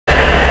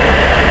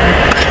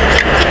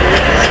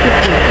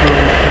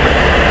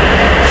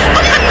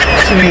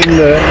between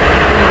the...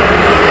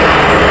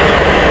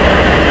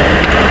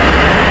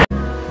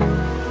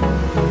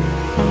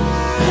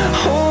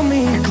 Hold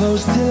me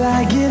close till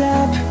I get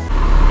up.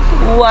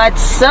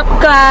 What's up,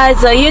 guys?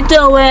 How you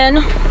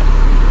doing?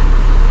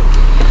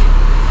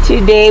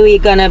 Today we're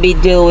gonna be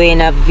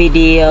doing a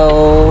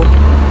video.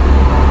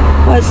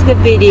 What's the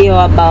video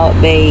about,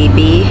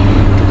 baby?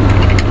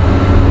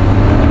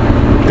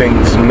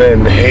 Things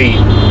men hate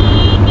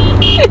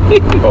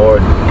or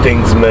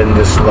things men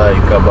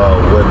dislike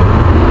about women.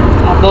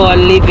 About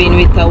living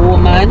with a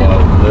woman.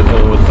 About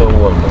living with a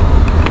woman.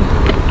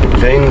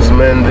 Things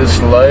men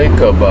dislike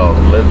about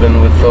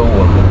living with a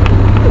woman.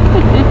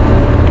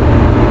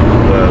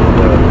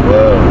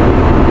 Well.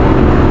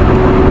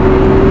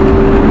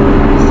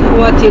 So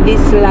what you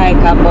dislike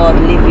about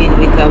living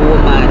with a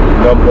woman?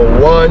 Number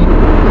one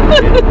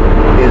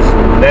is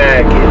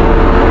nagging.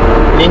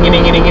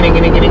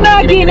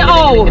 Nagging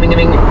oh.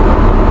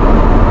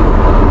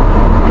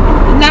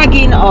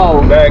 Nagging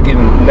oh.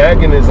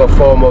 Nagging is a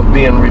form of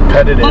being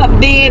repetitive. But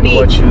baby,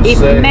 what you if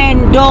say.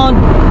 men don't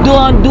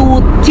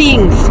do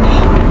things,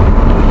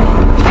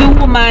 if a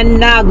woman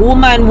nag,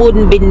 woman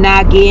wouldn't be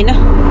nagging.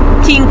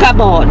 Think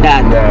about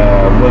that.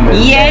 Nah, women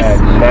yes,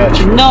 nag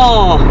natural.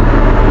 no.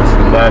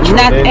 Not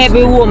instinct.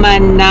 Every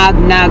woman nag,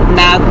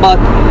 but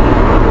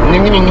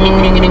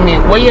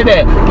where you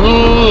there?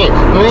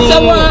 so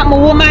what? A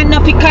woman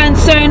not be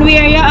concerned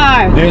where you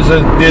are. There's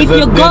a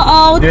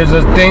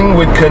thing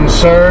with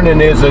concern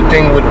and there's a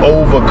thing with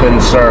over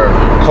concern.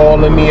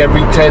 Calling me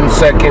every 10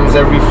 seconds,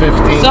 every 15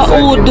 seconds. So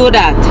who do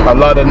that? A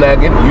lot of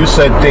nagging. You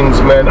said things,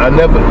 man. I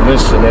never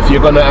listen. If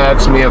you're gonna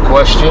ask me a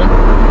question,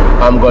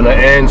 I'm gonna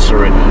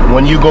answer it.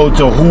 When you go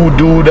to who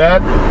do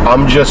that,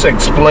 I'm just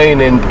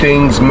explaining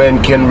things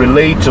men can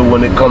relate to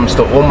when it comes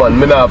to woman.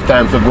 Me not have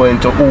time for going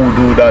to who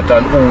do that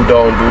and who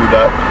don't do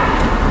that.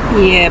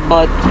 Yeah,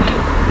 but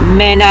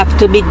men have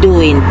to be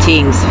doing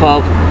things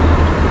for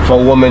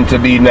women to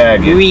be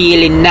nagging.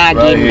 Really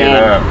nagging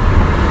them.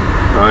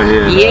 I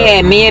hear that.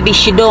 Yeah, maybe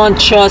she don't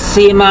trust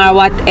him or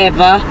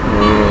whatever.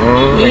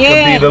 It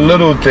could be the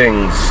little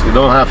things. It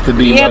don't have to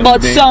be. Yeah,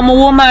 but big. Some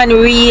woman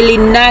really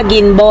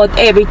nagging about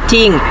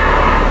everything.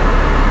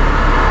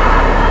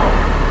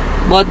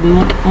 But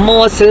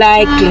most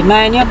likely,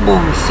 man, you're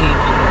bouncing.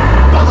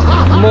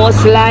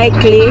 Most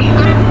likely,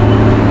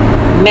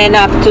 men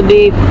have to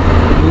be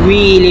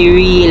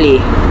really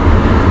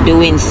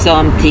doing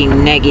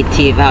something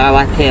negative or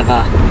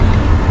whatever.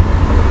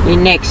 The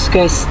next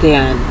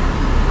question.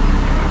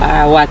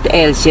 Or what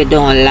else you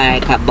don't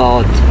like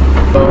about?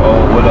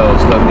 Oh, what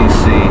else? Let me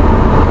see.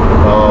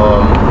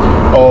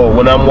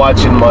 When I'm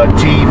watching my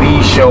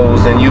TV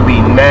shows and you be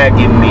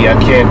nagging me, I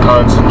can't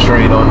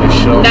concentrate on the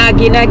show.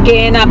 Nagging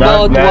again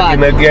about what?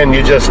 Nagging again.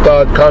 You just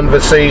start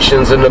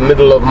conversations in the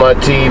middle of my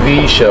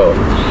TV show.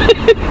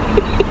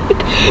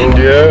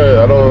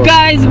 Yeah, I don't...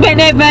 Guys,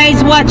 whenever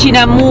he's watching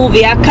a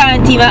movie, I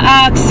can't even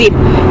ask him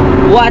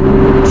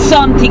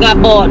something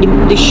about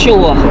the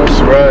show. That's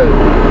right.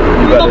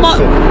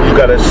 You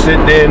gotta sit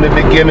there in the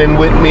beginning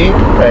with me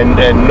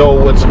and know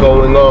what's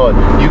going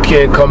on. You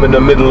can't come in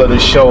the middle of the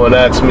show and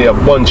ask me a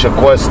bunch of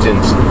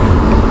questions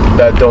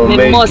that don't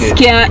make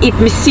it. If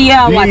me see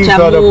you watch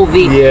a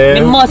movie,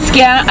 me must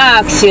can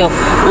ask you,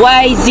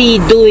 why is he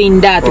doing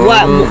that?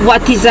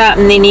 What is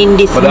happening in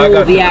this movie? But I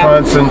got to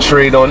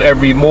concentrate on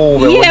every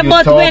move. Yeah,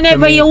 but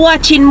whenever you're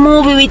watching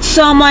movie with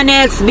someone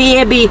else,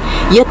 baby,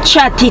 you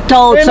chat it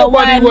out. Ain't so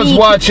nobody was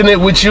watching it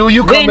with you.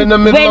 You come in the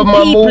middle of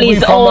my movie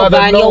from out of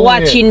nowhere. And you're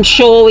watching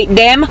show with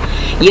them,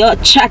 you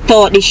chat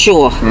out the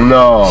show.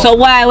 No. So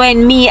why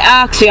when me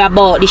ask you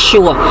about the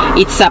show,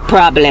 it's a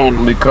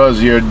problem?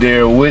 Because you're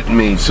there with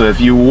me. So if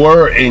you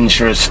were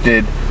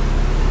interested,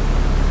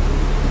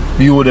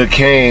 you would have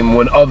came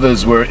when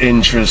others were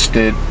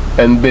interested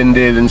and been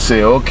there and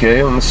say, okay,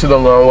 I'm gonna sit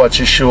down and watch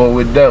a show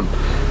with them.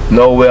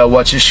 No, we are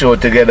watch a show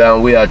together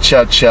and we are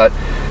chat.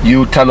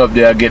 You turn up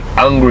there and get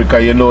angry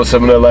because you know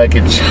something like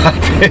it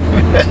chatting.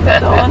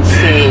 Don't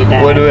say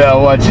that. When we are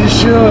watching a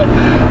show,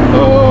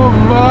 oh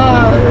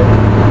my.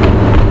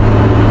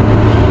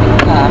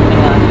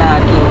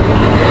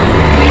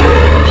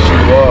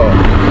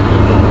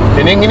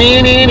 So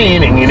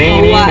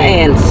what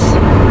else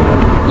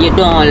you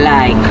don't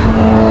like?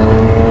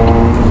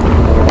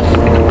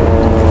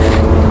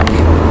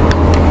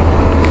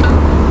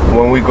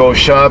 When we go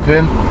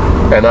shopping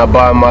and I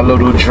buy my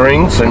little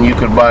drinks and you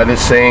could buy the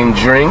same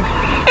drink,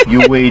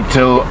 you wait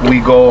till we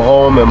go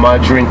home and my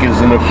drink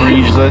is in the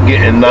freezer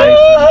getting nice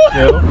and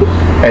chill,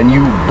 and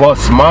you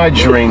bust my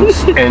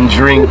drinks and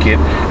drink it,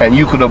 and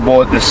you could have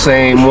bought the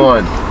same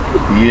one.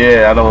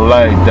 Yeah, I don't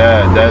like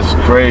that. That's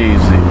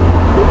crazy.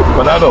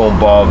 But I don't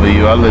bother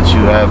you. I let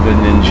you have it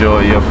and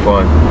enjoy your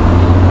fun.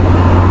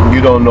 You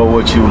don't know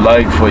what you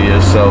like for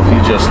yourself.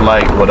 You just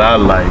like what I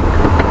like.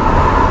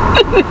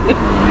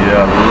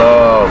 Yeah,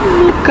 love.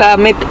 Cause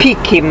me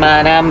picky,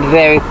 man. I'm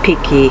very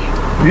picky.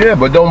 Yeah,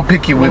 but don't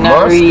picky with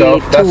my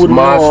stuff. That's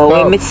my stuff.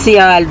 When me see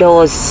all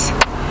those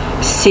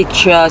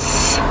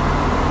citrus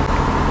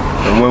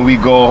And when we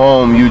go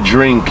home, you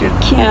drink it.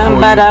 Can't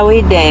bother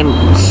with them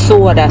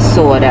soda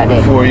them.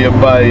 Before you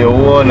buy your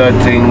own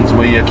things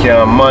where you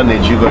can't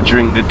manage, you go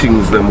drink the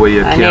things them where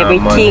you and can't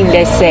manage. And everything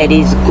they said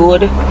is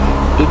good,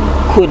 it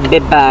could be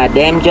bad.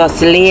 Them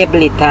just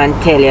label it and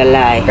tell you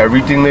lie.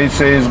 Everything they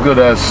say is good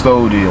as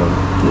sodium.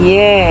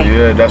 Yeah.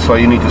 Yeah, that's why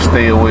you need to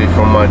stay away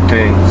from my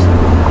things.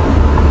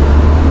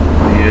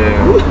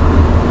 Yeah.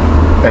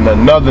 And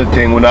another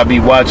thing, when I be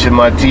watching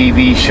my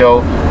TV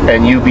show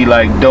and you be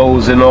like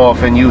dozing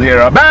off and you hear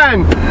a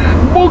bang,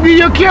 Boogie,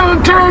 you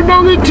can't turn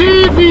on the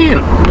TV.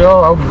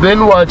 No, I've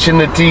been watching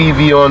the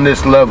TV on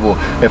this level.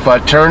 If I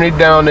turn it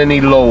down any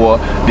lower,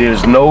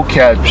 there's no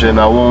caption,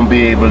 I won't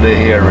be able to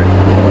hear it.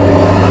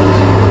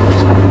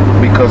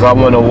 Because I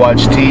want to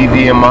watch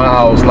TV in my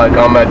house like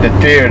I'm at the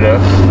theater,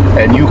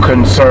 and you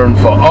concerned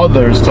for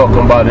others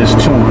talking about it's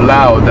too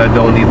loud that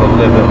don't even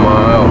live in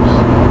my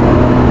house.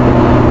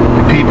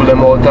 People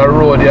them out the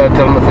road, they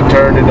tell me to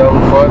turn it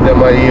down for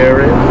them, I hear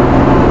it.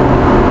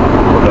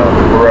 But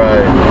I'm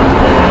right.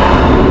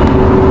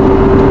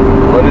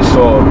 But it's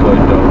all good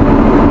though.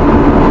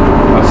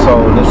 I saw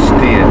on the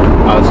state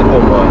as a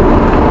woman.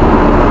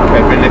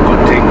 Every little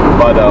thing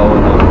bother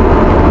on them.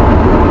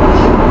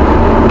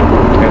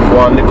 If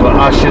one little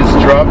ashes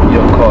drop,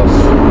 you cuss.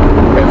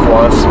 If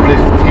one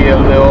split tail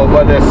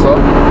over there, so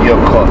you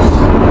cuss.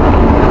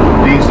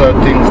 These are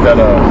things that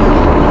are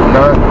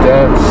not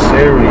that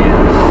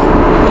serious.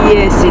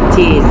 Yes, it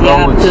is. You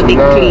have to be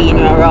clean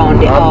around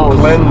the house. I'm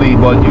cleanly,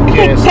 but you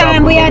can't stop.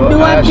 Time we are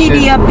doing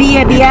video,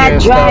 baby, I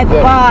drive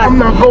fast. I'm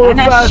not going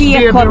fast,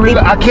 baby.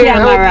 I can't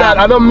help that.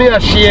 I don't mean I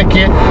shake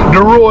it.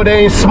 The road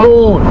ain't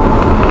smooth.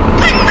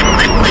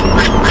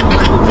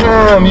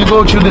 Damn, you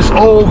go through this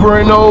over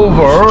and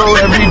over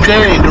every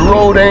day. The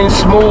road ain't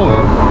smooth.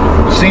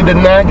 See the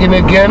nagging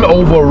again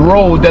over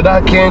road that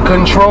I can't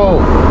control.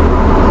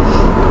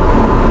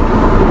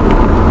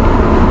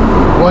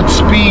 What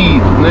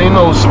speed? There ain't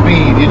no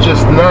speed. You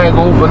just nag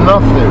over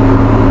nothing.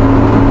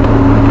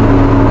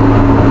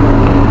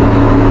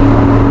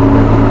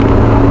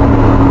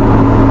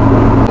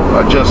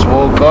 I just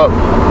woke up.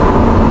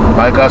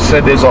 Like I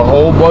said, there's a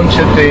whole bunch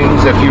of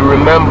things. If you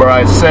remember,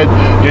 I said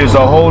there's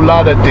a whole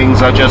lot of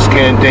things. I just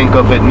can't think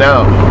of it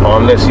now.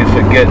 Unless you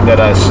forget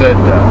that I said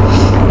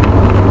that.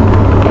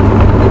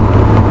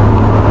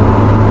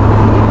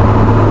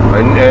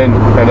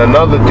 And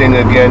another thing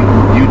again,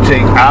 you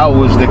take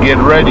hours to get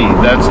ready.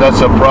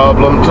 That's a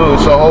problem too.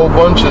 It's a whole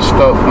bunch of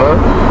stuff,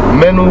 man.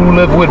 Men who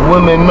live with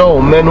women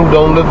know. Men who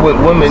don't live with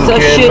women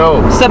can't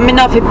know. So me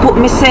not put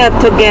myself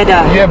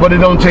together. Yeah, but it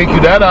don't take you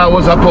that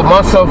hours. I put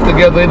myself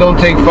together. It don't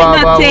take 5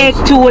 hours. It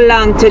take too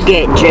long to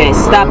get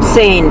dressed. Stop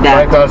saying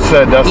that. Like I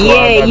said, that's why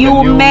I got you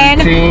the new men,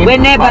 routine.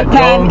 whenever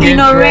time you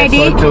know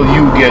ready, until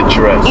you get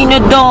dressed. You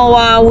don't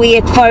want to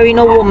wait for a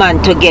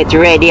woman to get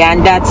ready,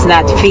 and that's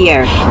not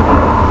fair.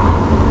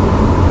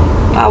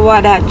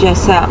 What that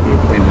just happened?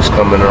 He was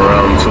coming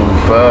around too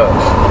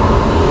fast.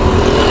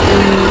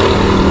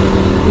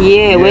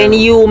 Yeah, when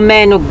you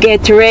men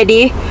get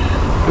ready,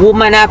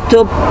 woman have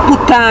to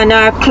put on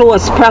her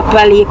clothes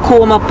properly,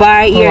 comb up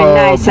her hair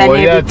nice and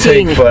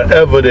everything. That take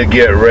forever to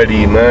get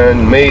ready,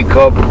 man.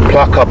 Makeup,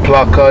 plaka,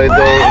 it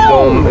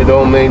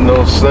don't make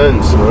no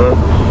sense, man.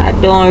 I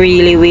don't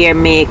really wear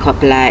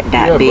makeup like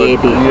that,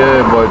 baby.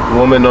 But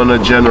women on a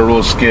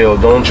general scale,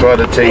 don't try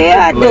to take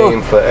the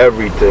blame for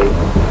everything.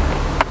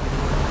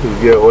 You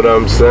get what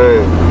I'm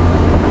saying?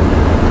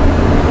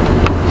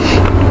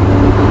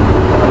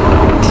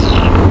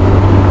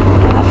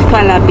 I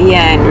follow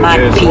behind mad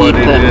people. It is what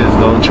it is.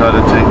 Don't try to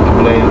take the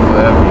blame for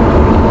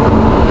everything.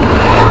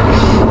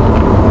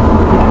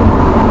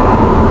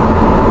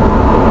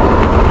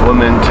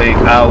 Women take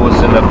hours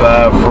in the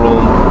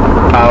bathroom,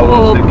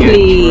 hours to get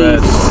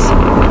dressed,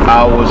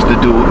 hours to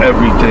do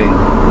everything.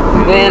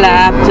 Well, I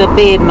have to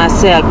bathe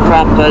myself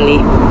properly.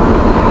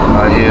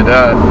 I hear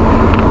that.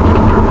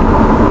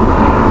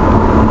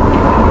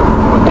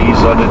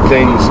 These are the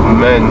things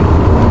men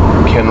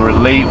can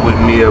relate with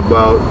me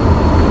about,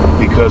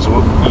 because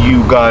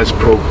you guys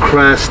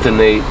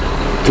procrastinate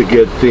to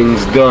get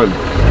things done.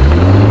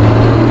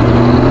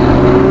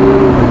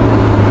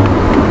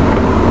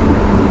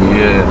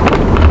 Yeah.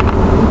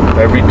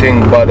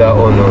 Everything bada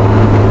ono.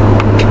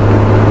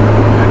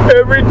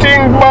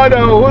 Everything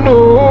bada ono.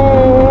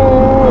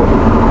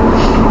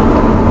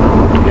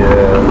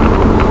 Yeah.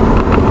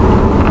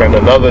 And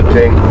another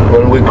thing,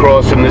 when we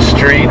crossing the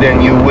street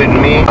and you with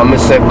me, I'ma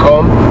say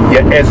come, you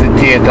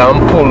hesitate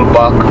and pull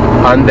back,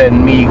 and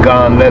then me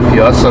gone left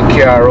you, so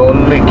car will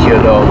lick you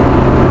down.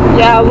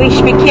 Yeah, I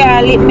wish me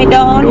car lick me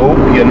down. Nope,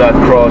 you're not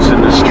crossing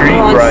the street.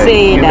 Don't right.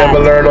 Say you that.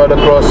 Never learn how to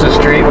cross the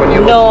street when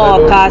you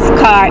No, cause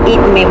car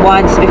hit me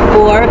once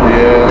before.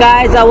 Yeah.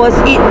 Guys, I was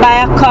hit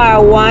by a car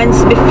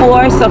once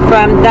before, so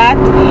from that,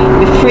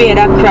 I'm afraid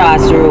I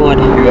cross the road.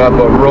 You have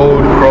a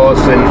road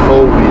crossing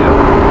phobia.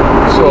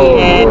 So,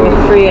 yeah, I'm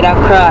afraid I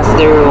cross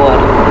the road.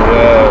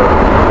 Yeah,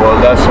 well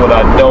that's what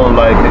I don't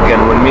like.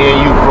 Again, when me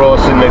and you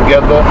crossing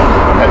together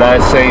and I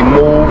say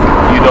move,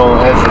 you don't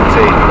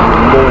hesitate,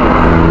 you move.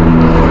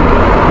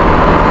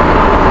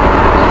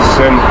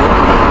 simple.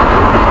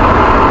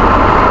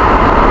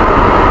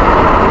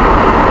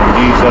 And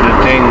these are the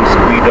things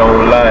we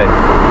don't like.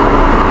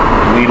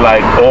 We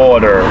like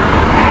order.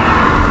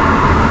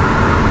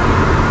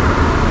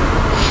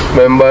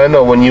 Remember, I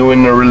know when you're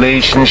in a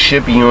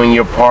relationship, you and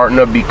your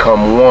partner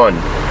become one.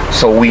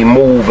 So we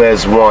move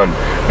as one.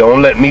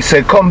 Don't let me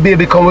say, come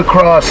baby, come we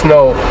cross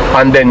now.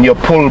 And then you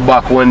pull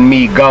back when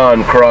me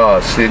gone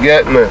cross. You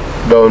get me?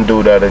 Don't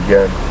do that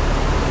again.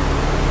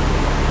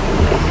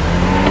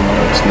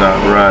 It's not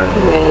right.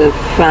 Well,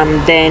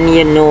 from then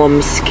you know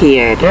I'm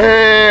scared.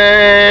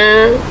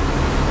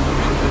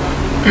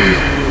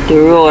 The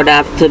road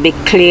have to be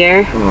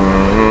clear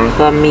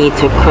for me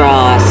to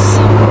cross.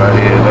 I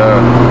hear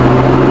that.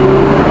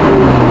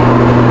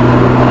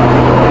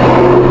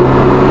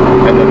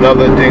 And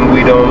another thing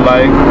we don't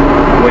like,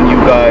 when you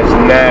guys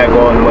nag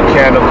on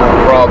mechanical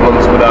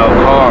problems with our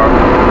car,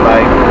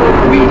 like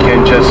we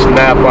can just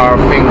snap our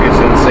fingers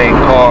and say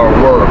car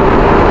work.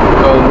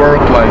 Don't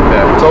work like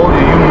that. Told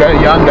you,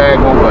 y'all nag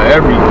over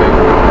everything.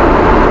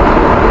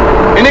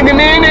 And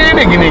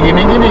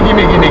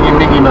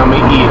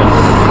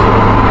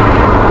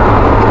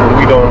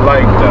we don't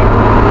like that.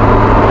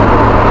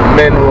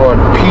 Men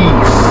want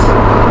peace.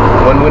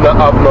 When we don't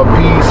have no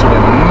peace,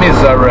 we're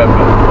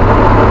miserable.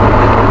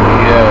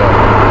 Yeah.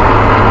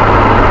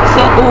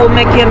 So who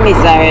make you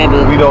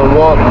miserable? We don't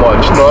want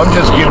much. No, I'm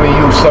just giving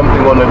you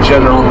something on a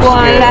general Go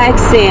on scale. like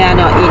say, I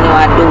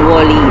do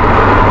wally.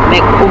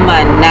 Make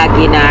woman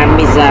nagging or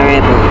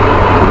miserable.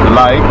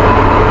 Like?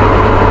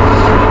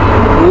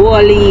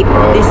 Wally,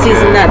 this is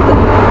not...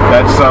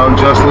 That sounds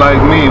just like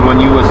me when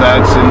you was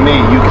asking me.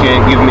 You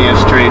can't give me a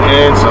straight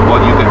answer, but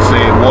you could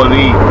say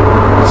Wally.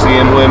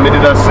 Same way me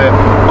did I say,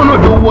 oh no,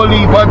 do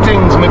Wally but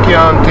things me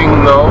can't think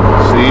now.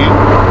 See?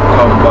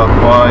 Come back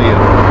by you.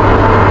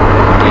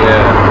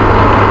 Yeah.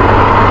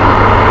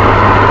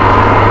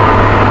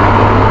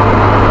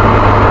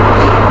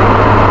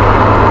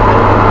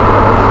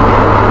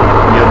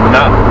 You're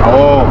not.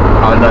 Oh,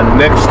 and the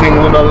next thing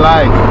we don't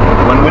like,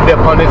 when we're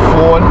on the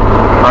phone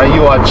and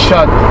you are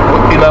chat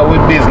in our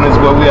business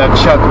where we are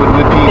chat with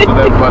people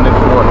them on the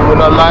phone. We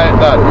don't like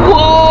that.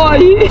 Whoa!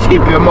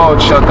 Keep your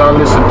mouth shut and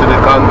listen to the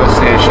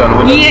conversation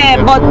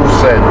with but 2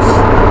 cents.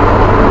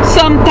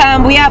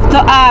 sometimes we have to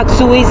ask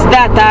who is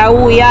that or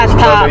who you are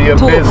talking your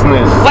to.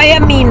 business. What you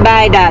mean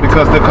by that?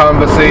 Because the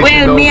conversation.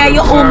 Well, me and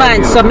your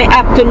woman, so me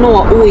have to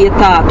know who you're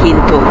talking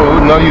to. Oh,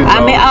 no, you don't.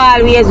 And me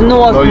always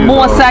know,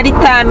 most of the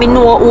time me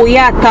know who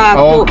you're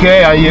talking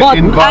okay, to. and you but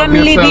involve I'm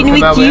living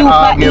yourself with in you our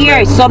for argument.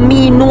 years, so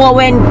me know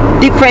when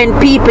different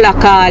people are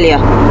call you.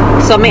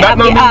 So me That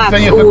have to ask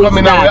you who come is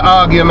in our that.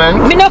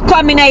 argument. Me not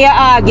come in your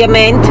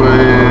argument.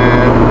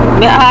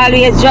 Me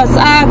always just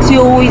ask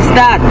you who is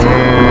that.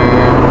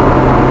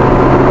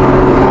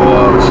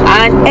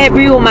 And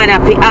every woman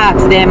have to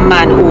ask them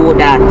man who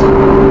that.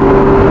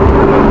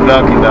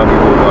 Nagging woman.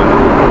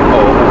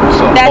 Oh,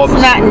 so That's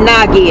upset. not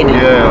nagging.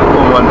 Yeah,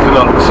 woman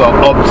feel so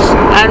upset.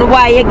 And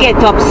why you get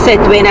upset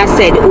when I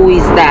said who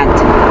is that?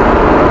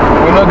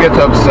 We don't get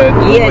upset.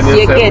 Yes, when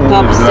you say, get "Who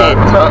is upset."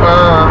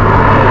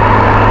 that?"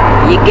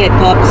 You get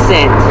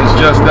upset. It's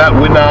just that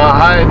we not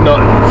hide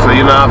nothing, so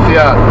you not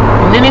fear.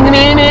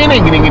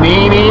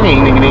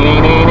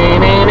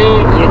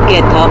 You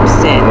get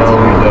upset. No,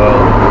 we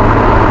don't.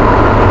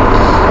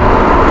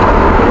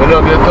 We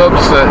don't get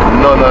upset,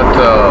 none at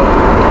all.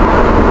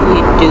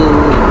 You do.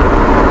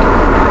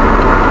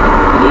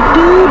 You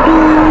do.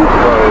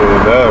 Oh,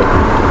 yeah.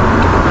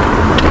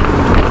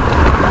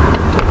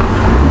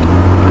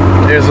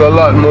 There's a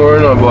lot more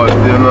in about,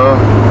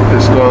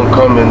 it's gonna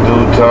come in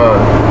due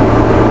time.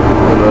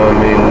 You know what I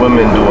mean?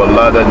 Women do a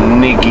lot of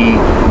niggy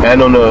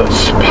and on a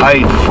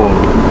spiteful.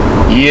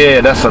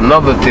 Yeah, that's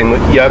another thing.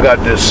 Y'all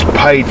got this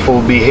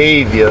spiteful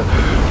behavior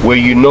where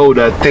you know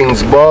that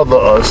things bother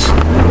us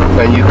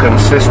and you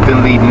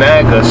consistently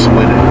nag us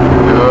with it.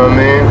 You know what I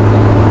mean?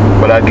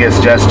 But I guess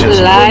that's just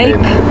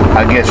women.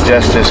 I guess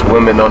that's just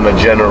women on a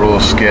general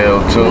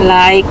scale too.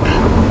 Like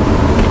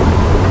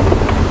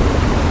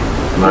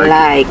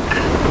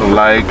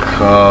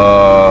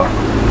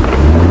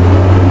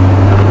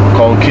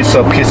come kiss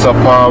up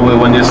on we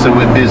when you say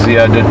we're busy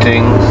at the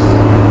things.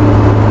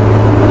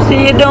 So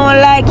you don't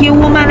like your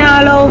woman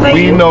all over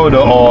We you? know the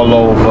all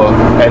over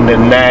and the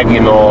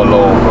nagging all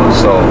over,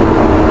 so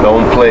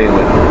don't play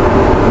with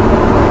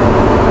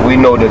it. We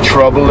know the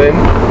troubling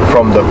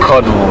from the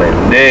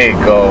cuddling. There you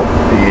go.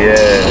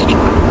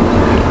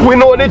 Yeah. We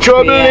know the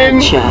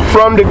troubling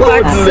from the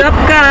cuddling. What's up,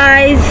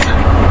 guys?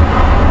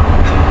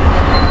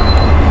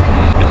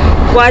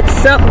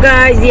 What's up,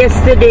 guys?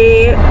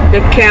 Yesterday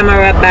the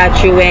camera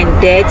battery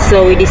went dead,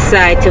 so we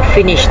decided to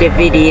finish the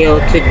video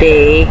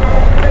today.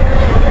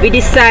 We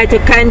decided to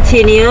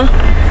continue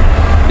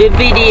the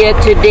video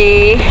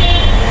today.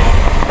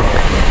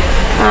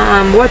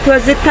 What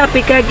was the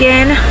topic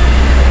again?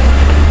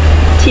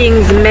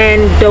 Things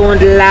men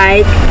don't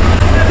like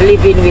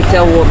living with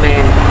a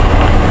woman.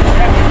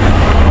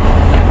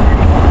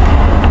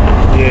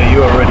 Yeah,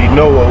 you already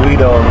know what we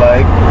don't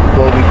like.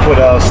 When we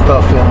put our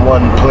stuff in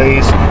one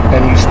place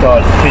and you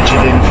start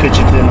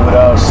fidgeting with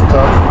our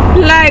stuff.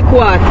 Like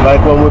what?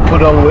 Like when we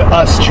put on with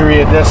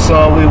ashtray, that's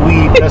all we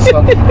weed, that's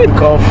all we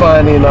can't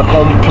find in a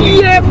complete.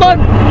 Yeah, but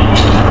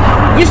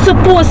you're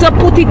supposed to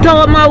put it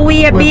on my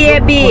way,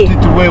 baby. Put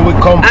it away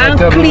with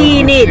comfortable and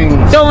clean it.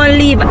 things. Don't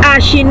leave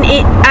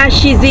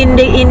ashes in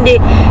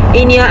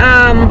your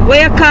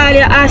what you call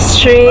your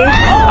ashtray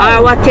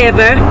or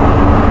whatever.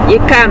 You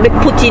can't be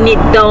putting it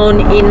down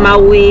in my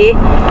way.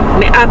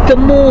 Me have to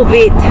move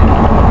it.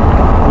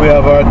 We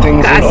have our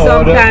things in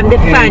order. Sometimes the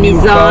fan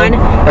is on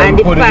and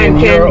the fan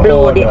can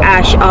blow the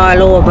ash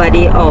all over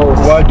the house.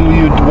 Why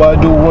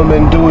do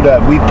women do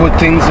that? We put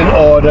things in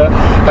order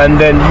and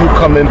then you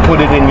come and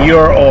put it in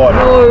your order.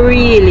 Oh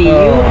really?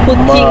 You put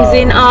things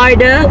in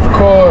order? Of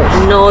course.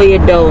 No you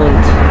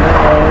don't.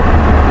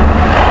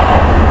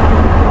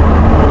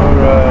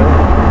 Alright.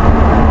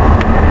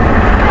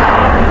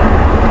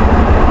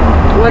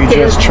 We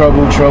just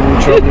trouble our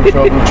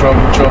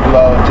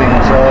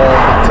things all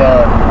the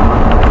time.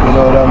 You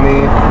know what I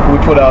mean? We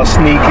put our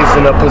sneakers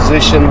in a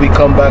position, we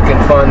come back and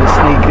find the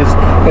sneakers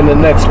in the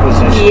next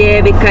position.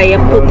 Yeah, because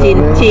you're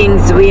putting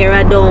things where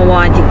I don't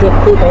want you to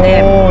put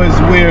them. Oh, it's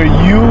where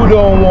you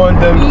don't want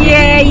them to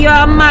Yeah, you're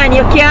a man.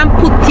 You can't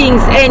put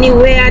things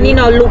anywhere and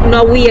look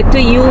nowhere to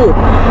you.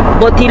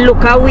 But it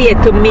look away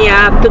to me.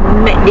 I have to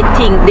make the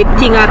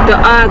thing have to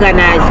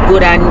organize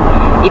good and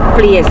the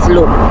place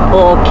look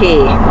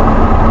okay.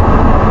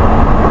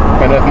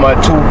 And if my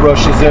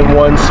toothbrush is in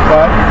one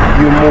spot,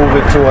 you move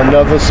it to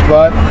another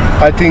spot.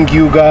 I think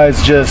you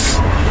guys just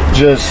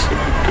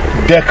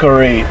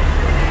decorate.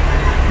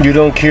 You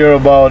don't care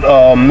about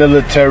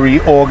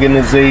military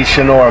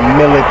organization or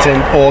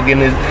militant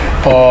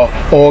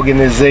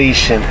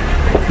organization.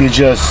 You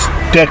just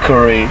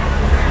decorate.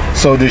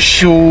 So the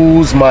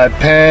shoes, my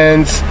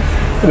pants,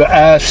 the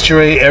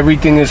ashtray,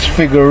 everything is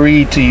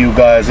figurine to you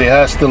guys. It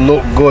has to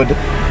look good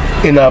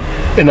in a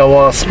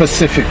one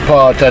specific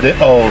part of the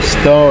house.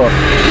 No.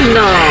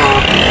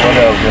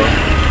 Whatever.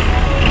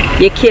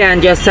 You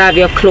can't just have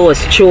your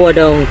clothes thrown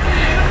down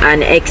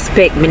and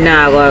expect me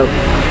now to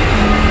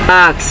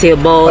ask you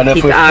about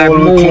it or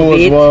move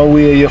it. One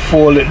way, you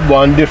fold it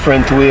one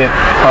different way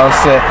and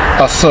say,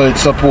 I saw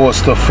it's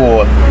supposed to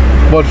fall.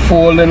 But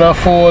falling.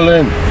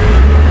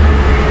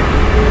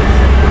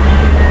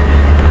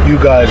 You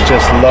guys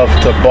just love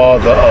to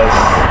bother us.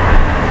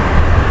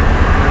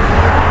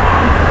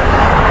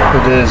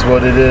 It is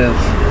what it is.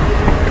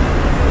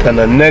 And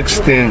the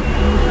next thing,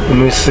 let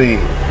me see.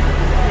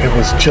 It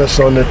was just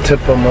on the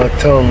tip of my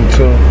tongue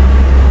too.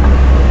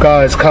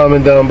 Guys,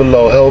 comment down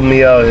below. Help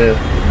me out here.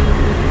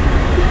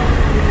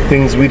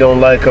 Things we don't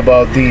like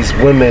about these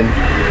women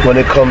when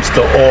it comes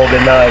to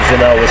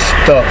organizing our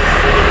stuff.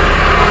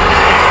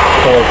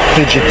 Or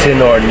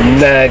fidgeting or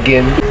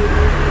nagging.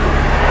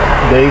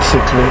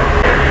 Basically,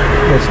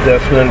 it's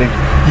definitely...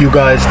 You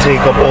guys take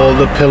up all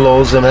the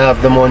pillows and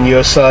have them on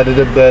your side of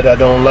the bed. I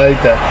don't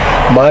like that.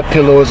 My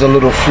pillow is a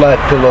little flat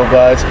pillow,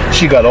 guys.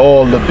 She got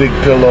all the big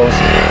pillows.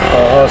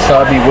 So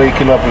I be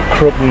waking up with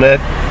crook neck.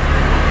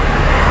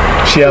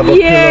 She have a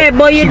pillow.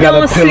 But you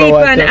don't sleep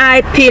on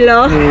eye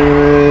pillow.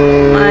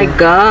 My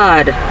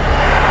God.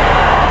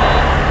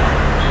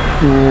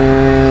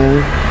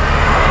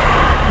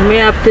 Me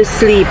have to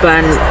sleep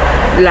on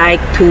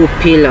like 2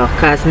 pillow,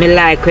 cause me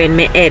like when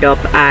me head up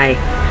high.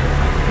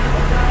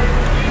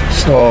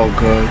 It's all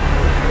good.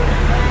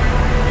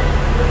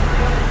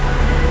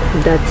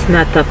 That's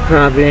not a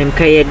problem,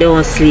 cause you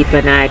don't sleep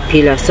on eye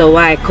pillow, so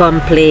why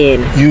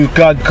complain?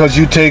 Cause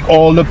you take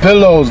all the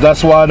pillows.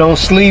 That's why I don't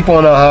sleep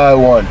on a high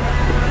one.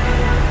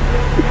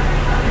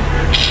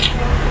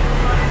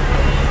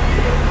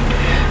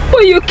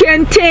 But you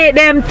can take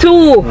them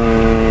too.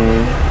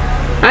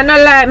 I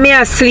don't like me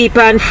to sleep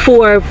on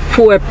four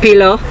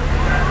pillow.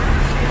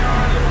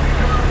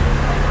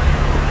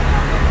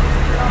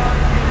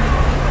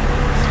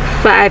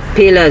 Five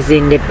pillows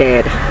in the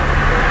bed.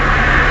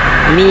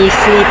 Me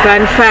sleep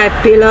on 5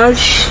 pillows?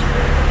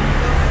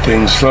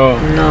 Think so?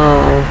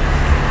 No.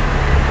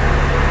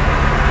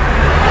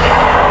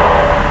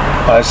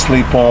 I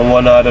sleep on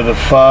 1 out of the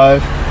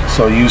 5,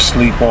 so you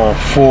sleep on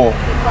 4.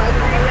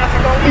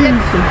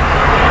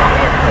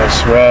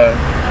 That's right.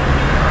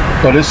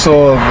 But it's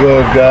all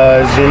good,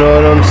 guys. You know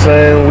what I'm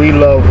saying? We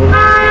love them.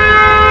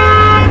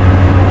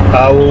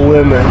 Our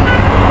women.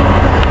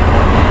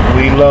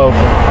 We love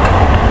them.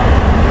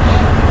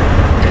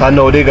 I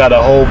know they got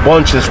a whole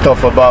bunch of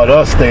stuff about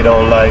us they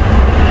don't like.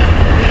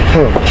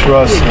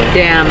 Trust me.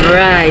 Damn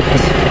right.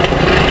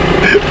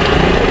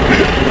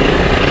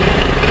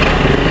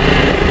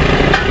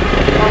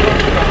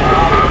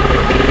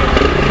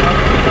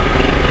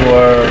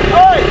 Word.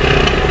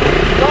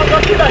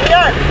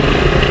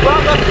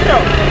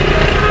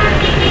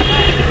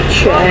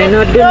 Try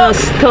not do no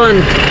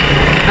stunt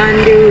on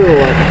the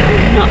road.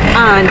 No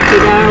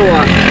auntie or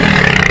what.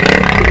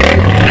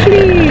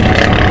 Please.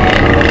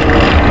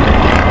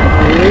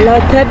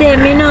 Lot of them,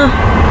 you know.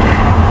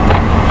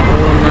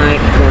 Oh my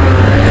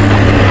God.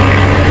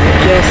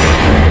 Just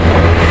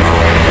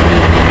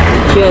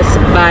just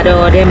bad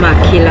or them a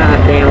kill off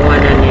them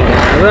one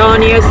another.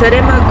 Around here so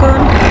them a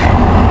come.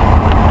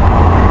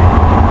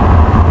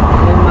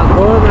 Them a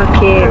go over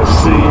cake. Let's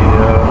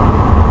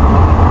see,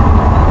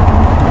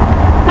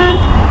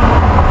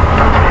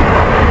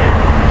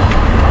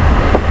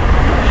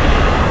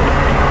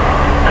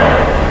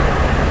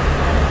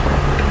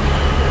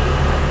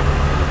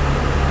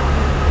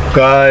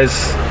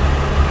 guys,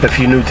 if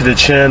you're new to the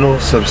channel,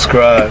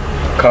 subscribe,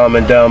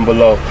 comment down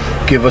below,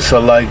 give us a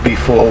like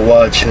before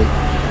watching.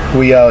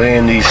 We out here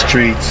in these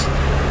streets,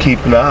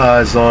 keeping our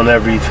eyes on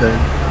everything.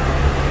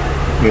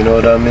 You know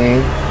what I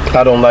mean?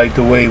 I don't like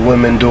the way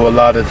women do a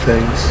lot of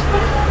things,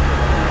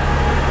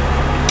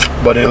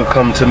 but it'll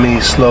come to me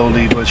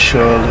slowly but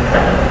surely.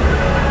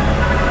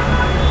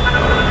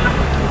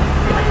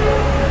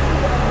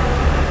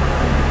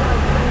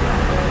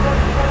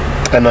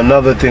 And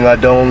another thing I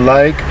don't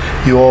like,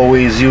 you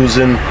always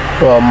using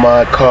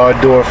my car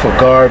door for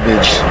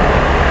garbage,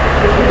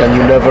 and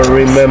you never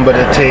remember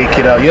to take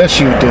it out. Yes,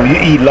 you do. You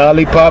eat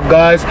lollipop,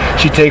 guys.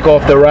 She take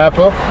off the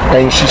wrapper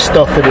and she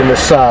stuff it in the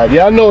side.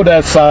 Yeah, I know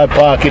that side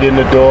pocket in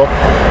the door.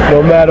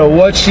 No matter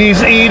what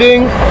she's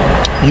eating,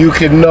 you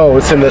can know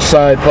it's in the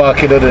side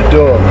pocket of the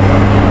door.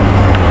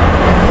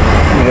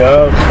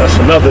 Yeah, that's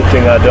another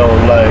thing I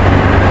don't like.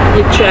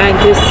 You trying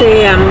to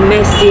say I'm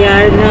messy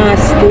or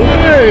nasty?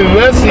 Hey,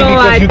 messy No,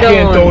 because I you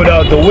can't don't. throw it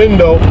out the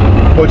window,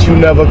 but you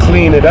never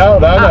clean it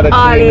out. I gotta clean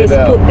always it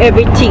out. put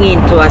everything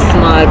into a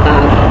small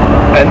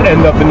bag. And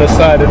end up in the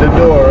side of the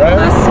door, right?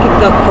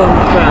 Mosquito come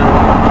from.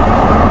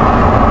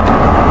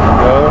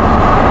 Yeah.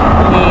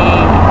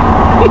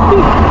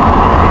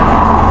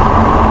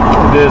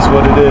 It is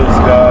what it is,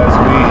 guys.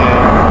 We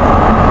here.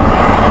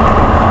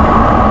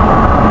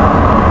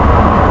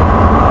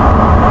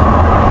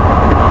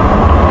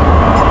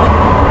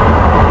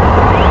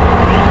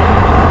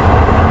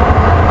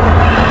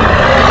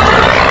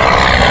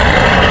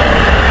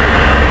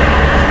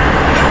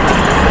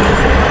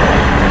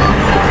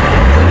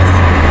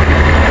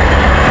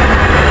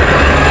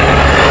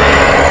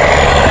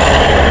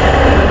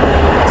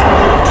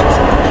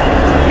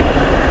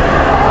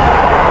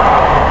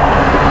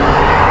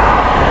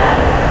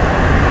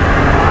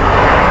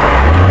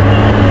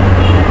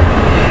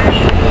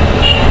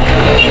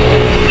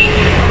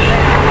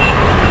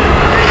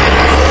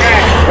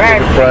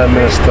 Prime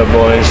Minister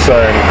boy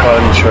signed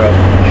contract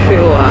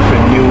Sure. for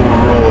new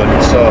road.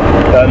 So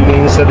that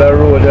means that the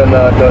road are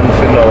not done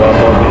for now,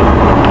 Mobby.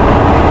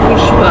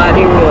 Which part of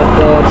the road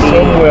though be?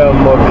 Somewhere,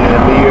 Mobby,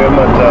 me hear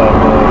my talk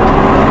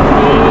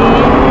about.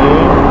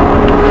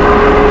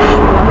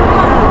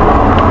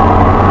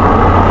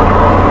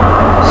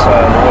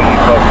 Sign holy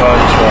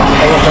contract.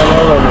 How can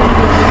I run with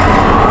this?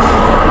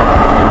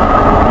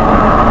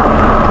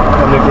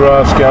 And the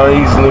grass can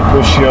easily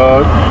push you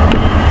out.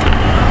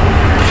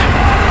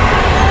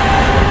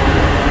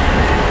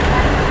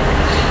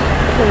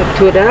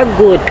 To that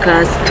good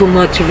cause too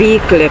much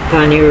vehicle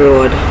upon the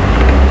road.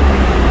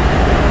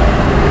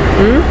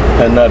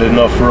 And not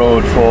enough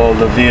road for all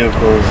the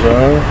vehicles,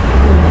 huh?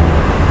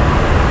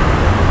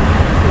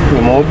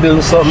 We might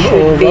build something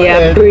Should be a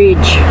overhead.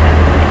 bridge.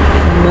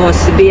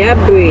 Must be a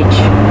bridge.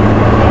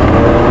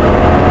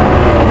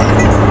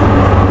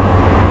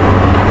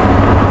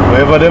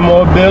 Wherever they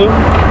more build,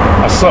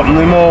 something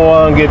they more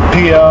want to get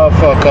pay off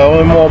for, cause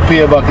we more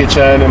pay back the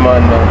China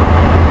man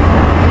now.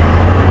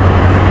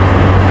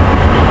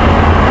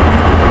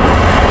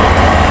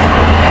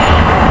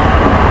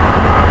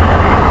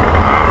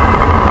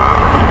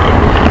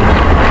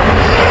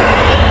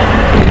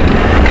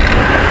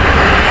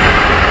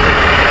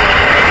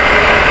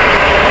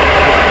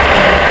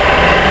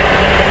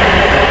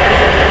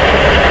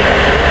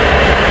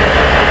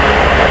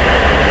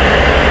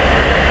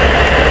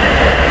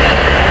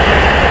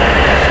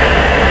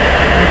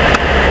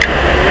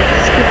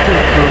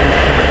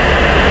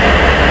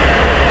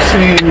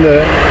 Seeing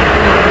that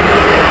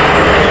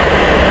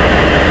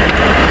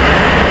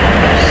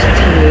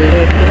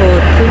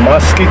Still,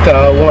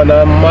 mosquito, one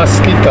and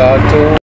mosquito, two.